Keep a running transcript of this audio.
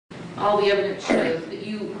all the evidence shows that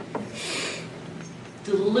you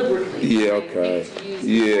deliberately Yeah, okay.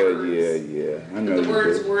 Yeah. I know the you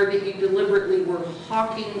words did. were that you deliberately were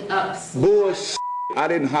hawking up Bullshit. I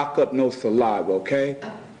didn't hawk up no saliva, okay?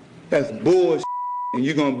 That's bullshit. And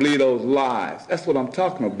you're going to believe those lies. That's what I'm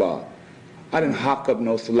talking about. I didn't hawk up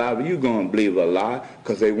no saliva. You're going to believe a lie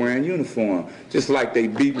because they wearing uniform. Just like they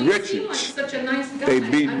beat well, you seem like Richards. such a nice guy. They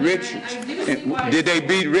beat I mean, Richards. I do see why Did they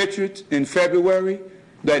beat Richards in February?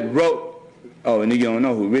 That wrote, oh, and you don't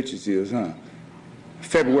know who Richards is, huh?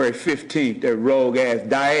 February 15th, that rogue-ass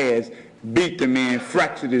Diaz beat the man,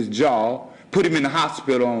 fractured his jaw, put him in the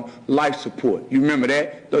hospital on life support. You remember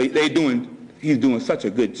that? He's doing such a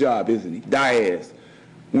good job, isn't he? Diaz,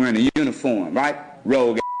 wearing a uniform, right?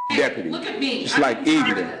 Rogue deputy. Look at me. Just I'm like tired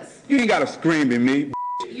of Eagle. this. You ain't got to scream at me.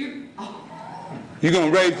 You You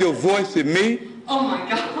gonna raise your voice at me? oh my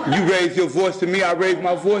God. You raise your voice to me, I raise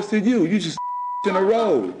my voice to you. You just in a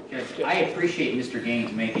row. Judge, I appreciate Mr.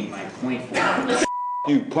 Gaines making my point for me.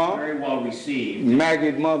 You punk, Very well received.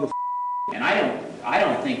 maggot mother. And I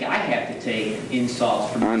don't think I have to take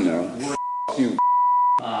insults from I know. You.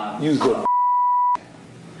 You's a.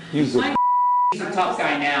 You's a. He's a tough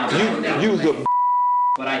guy now. You's a.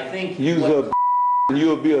 But I think You's a. And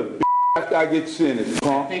you'll be a. After I get sentenced, I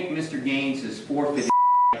punk. think Mr. Gaines is forfeited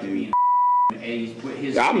to be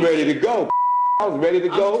his. I'm ready to go. I was ready to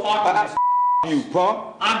go. talking You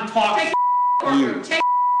punk. I'm talking. You. Take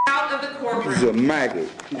out of the You's courtroom. a maggot.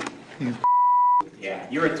 Yeah,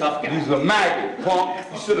 you're a tough guy. You's a maggot, punk.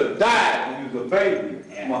 You should have died when you was a baby.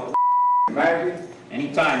 Yeah. Maggot.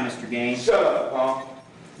 Anytime, Mr. Gaines. Shut up, punk.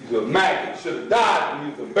 You's a maggot. You should have died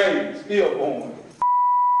when you was a baby, stillborn.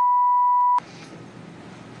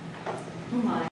 Oh my.